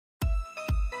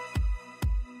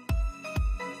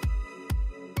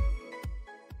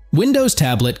Windows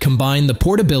Tablet combine the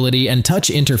portability and touch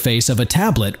interface of a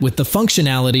tablet with the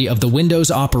functionality of the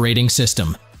Windows operating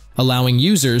system, allowing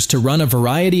users to run a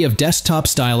variety of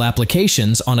desktop-style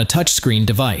applications on a touchscreen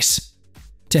device.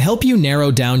 To help you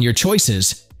narrow down your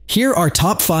choices, here are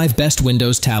top 5 best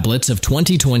Windows tablets of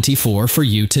 2024 for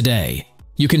you today.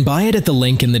 You can buy it at the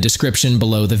link in the description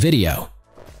below the video.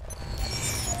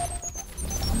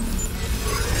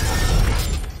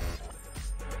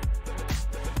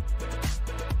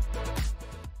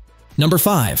 Number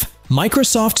 5.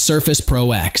 Microsoft Surface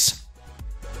Pro X.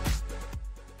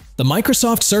 The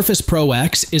Microsoft Surface Pro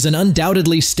X is an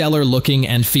undoubtedly stellar-looking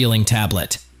and feeling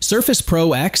tablet. Surface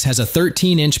Pro X has a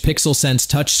 13-inch PixelSense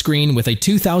touchscreen with a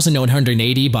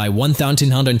 2980 by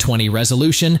 1120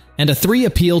 resolution and a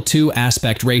 3:2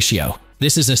 aspect ratio.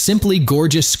 This is a simply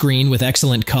gorgeous screen with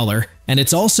excellent color, and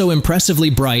it's also impressively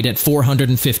bright at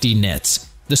 450 nits.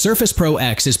 The Surface Pro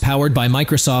X is powered by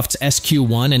Microsoft's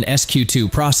SQ1 and SQ2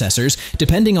 processors,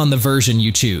 depending on the version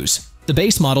you choose. The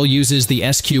base model uses the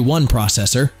SQ1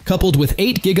 processor, coupled with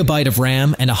 8 GB of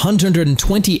RAM and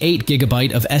 128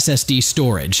 GB of SSD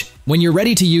storage. When you're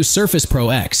ready to use Surface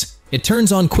Pro X, it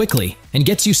turns on quickly and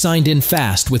gets you signed in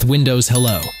fast with Windows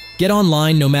Hello. Get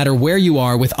online no matter where you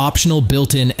are with optional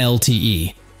built-in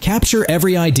LTE. Capture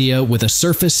every idea with a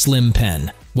Surface Slim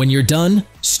Pen. When you're done,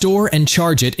 store and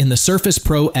charge it in the Surface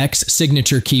Pro X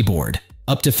signature keyboard.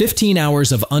 Up to 15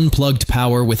 hours of unplugged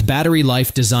power with battery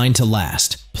life designed to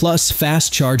last, plus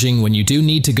fast charging when you do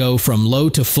need to go from low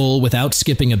to full without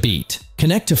skipping a beat.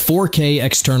 Connect to 4K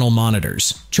external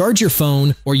monitors, charge your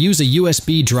phone, or use a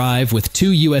USB drive with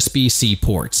 2 USB-C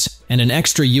ports and an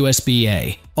extra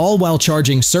USB-A, all while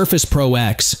charging Surface Pro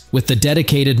X with the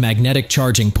dedicated magnetic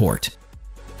charging port.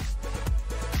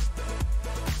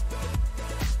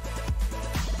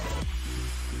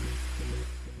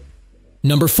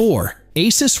 Number 4.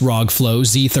 Asus ROG Flow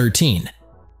Z13.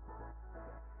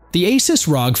 The Asus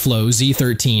ROG Flow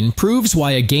Z13 proves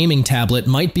why a gaming tablet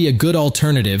might be a good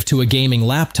alternative to a gaming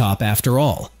laptop after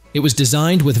all. It was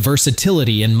designed with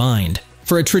versatility in mind.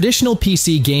 For a traditional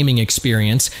PC gaming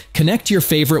experience, connect your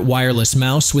favorite wireless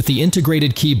mouse with the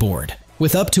integrated keyboard.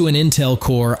 With up to an Intel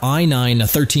Core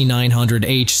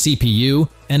i9-13900H CPU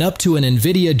and up to an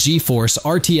NVIDIA GeForce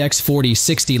RTX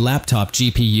 4060 laptop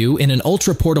GPU in an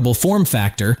ultra-portable form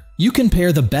factor, you can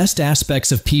pair the best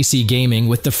aspects of PC gaming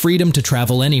with the freedom to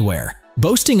travel anywhere.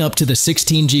 Boasting up to the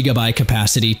 16 GB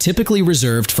capacity typically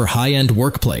reserved for high-end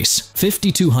workplace,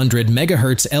 5200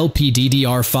 MHz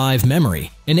LPDDR5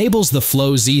 memory enables the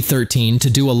Flow Z13 to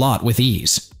do a lot with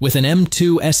ease. With an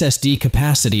M2 SSD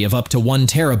capacity of up to 1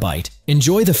 TB,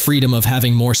 enjoy the freedom of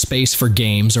having more space for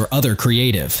games or other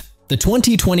creative. The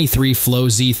 2023 Flow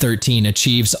Z13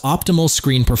 achieves optimal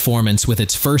screen performance with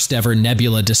its first-ever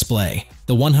Nebula display.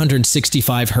 The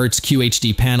 165Hz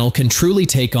QHD panel can truly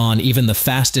take on even the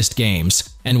fastest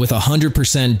games, and with 100%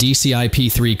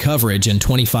 DCI-P3 coverage and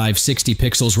 2560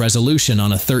 pixels resolution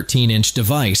on a 13-inch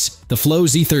device, the Flow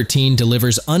Z13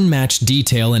 delivers unmatched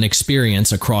detail and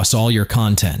experience across all your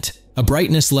content. A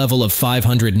brightness level of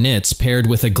 500 nits paired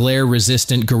with a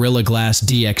glare-resistant Gorilla Glass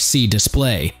DXC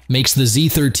display makes the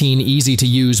Z13 easy to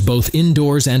use both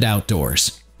indoors and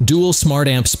outdoors. Dual smart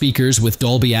amp speakers with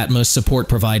Dolby Atmos support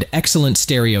provide excellent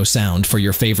stereo sound for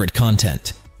your favorite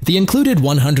content. The included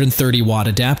 130-watt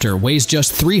adapter weighs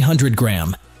just 300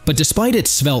 grams, but despite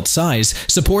its svelte size,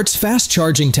 supports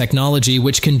fast-charging technology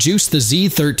which can juice the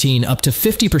Z13 up to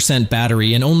 50%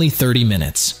 battery in only 30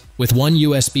 minutes. With one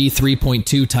USB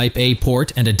 3.2 Type-A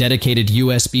port and a dedicated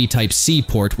USB Type-C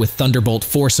port with Thunderbolt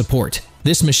 4 support,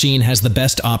 this machine has the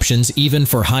best options even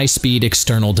for high-speed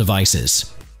external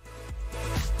devices.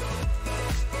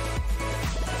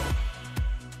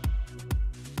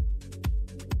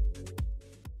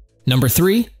 Number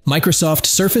 3. Microsoft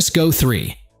Surface Go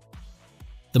 3.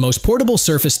 The most portable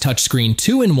Surface touchscreen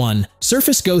 2-in-1,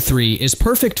 Surface Go 3 is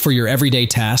perfect for your everyday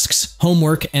tasks,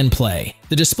 homework, and play.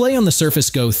 The display on the Surface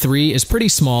Go 3 is pretty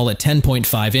small at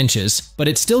 10.5 inches, but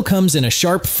it still comes in a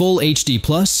sharp Full HD+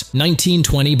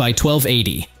 1920 by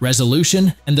 1280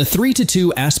 resolution, and the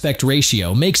 3:2 aspect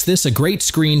ratio makes this a great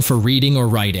screen for reading or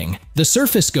writing. The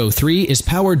Surface Go 3 is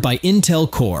powered by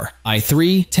Intel Core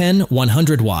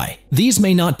i3-10100Y. These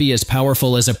may not be as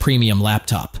powerful as a premium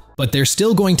laptop, but they're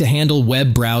still going to handle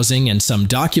web browsing and some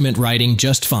document writing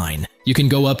just fine. You can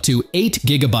go up to 8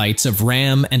 GB of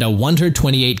RAM and a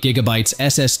 128 GB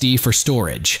SSD for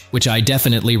storage, which I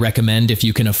definitely recommend if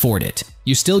you can afford it.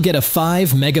 You still get a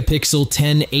 5-megapixel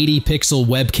 1080-pixel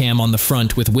webcam on the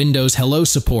front with Windows Hello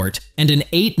support and an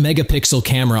 8-megapixel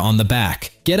camera on the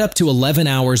back. Get up to 11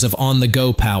 hours of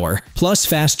on-the-go power, plus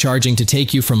fast charging to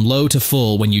take you from low to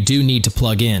full when you do need to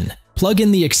plug in. Plug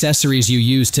in the accessories you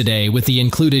use today with the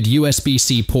included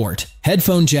USB-C port,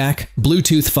 headphone jack,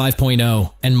 Bluetooth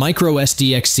 5.0, and micro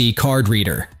SDXC card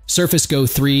reader. Surface Go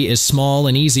 3 is small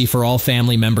and easy for all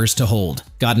family members to hold.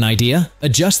 Got an idea?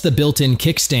 Adjust the built-in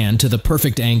kickstand to the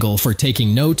perfect angle for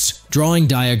taking notes, drawing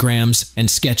diagrams, and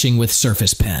sketching with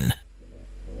Surface Pen.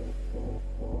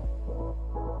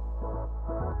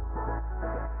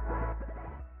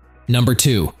 Number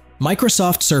 2.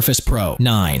 Microsoft Surface Pro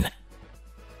 9.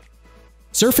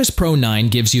 Surface Pro 9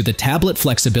 gives you the tablet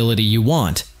flexibility you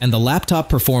want and the laptop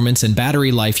performance and battery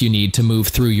life you need to move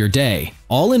through your day,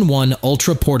 all in one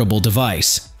ultra-portable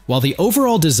device. While the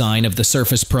overall design of the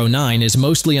Surface Pro 9 is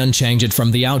mostly unchanged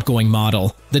from the outgoing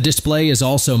model, the display is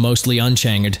also mostly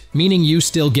unchanged, meaning you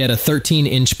still get a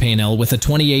 13-inch panel with a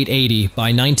 2880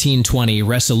 by 1920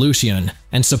 resolution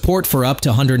and support for up to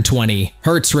 120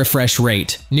 Hz refresh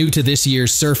rate. New to this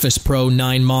year's Surface Pro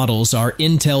 9 models are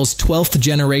Intel's 12th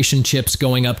generation chips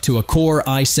going up to a Core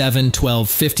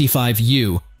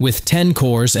i7-1255U with 10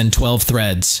 cores and 12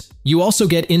 threads. You also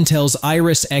get Intel's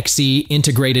Iris Xe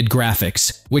integrated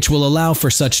graphics, which will allow for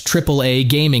such AAA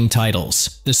gaming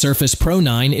titles. The Surface Pro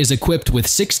 9 is equipped with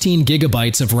 16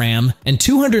 GB of RAM and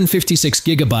 256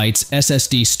 GB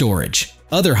SSD storage.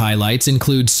 Other highlights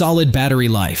include solid battery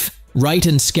life, write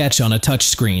and sketch on a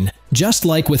touchscreen, just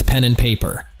like with pen and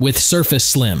paper, with Surface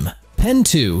Slim. Pen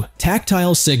 2,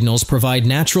 tactile signals provide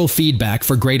natural feedback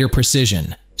for greater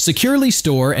precision. Securely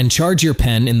store and charge your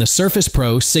pen in the Surface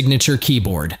Pro signature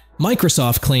keyboard.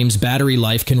 Microsoft claims battery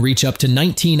life can reach up to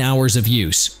 19 hours of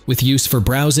use, with use for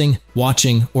browsing,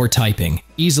 watching, or typing.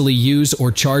 Easily use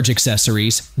or charge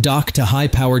accessories, dock to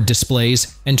high-powered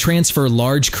displays, and transfer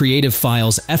large creative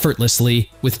files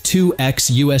effortlessly with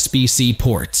 2x USB-C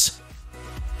ports.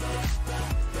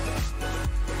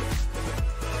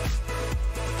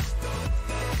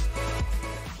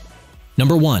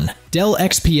 Number 1. Dell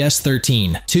XPS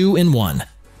 13 2-in-1.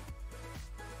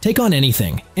 Take on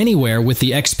anything, anywhere with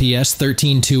the XPS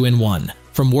 13 2-in-1.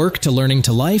 From work to learning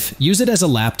to life, use it as a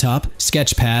laptop,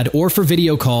 sketchpad, or for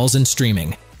video calls and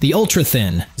streaming. The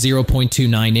ultra-thin,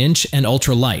 0.29-inch, and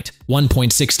ultra-light,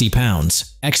 1.60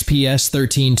 pounds, XPS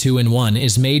 13 2-in-1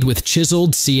 is made with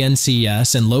chiseled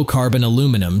CNCS and low-carbon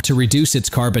aluminum to reduce its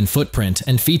carbon footprint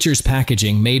and features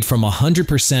packaging made from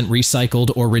 100%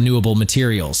 recycled or renewable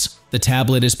materials. The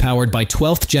tablet is powered by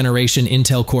 12th generation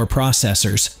Intel Core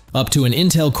processors, up to an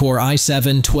Intel Core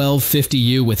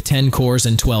i7-1250U with 10 cores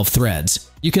and 12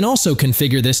 threads. You can also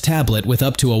configure this tablet with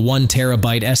up to a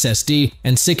 1TB SSD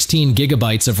and 16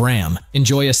 GB of RAM.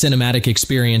 Enjoy a cinematic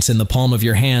experience in the palm of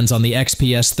your hands on the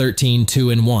XPS 13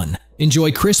 2-in-1.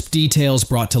 Enjoy crisp details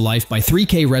brought to life by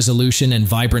 3K resolution and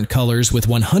vibrant colors with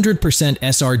 100%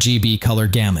 sRGB color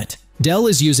gamut. Dell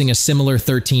is using a similar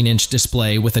 13-inch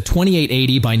display with a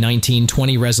 2880 by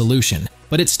 1920 resolution,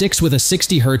 but it sticks with a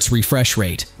 60 Hz refresh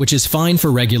rate, which is fine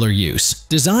for regular use.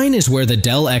 Design is where the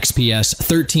Dell XPS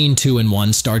 13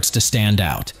 2-in-1 starts to stand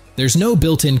out. There's no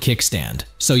built-in kickstand,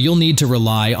 so you'll need to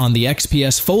rely on the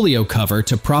XPS folio cover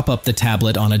to prop up the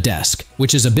tablet on a desk,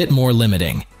 which is a bit more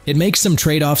limiting. It makes some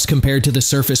trade-offs compared to the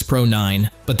Surface Pro 9,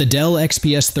 but the Dell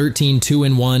XPS 13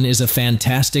 2-in-1 is a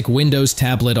fantastic Windows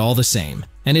tablet all the same,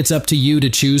 and it's up to you to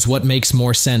choose what makes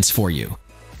more sense for you.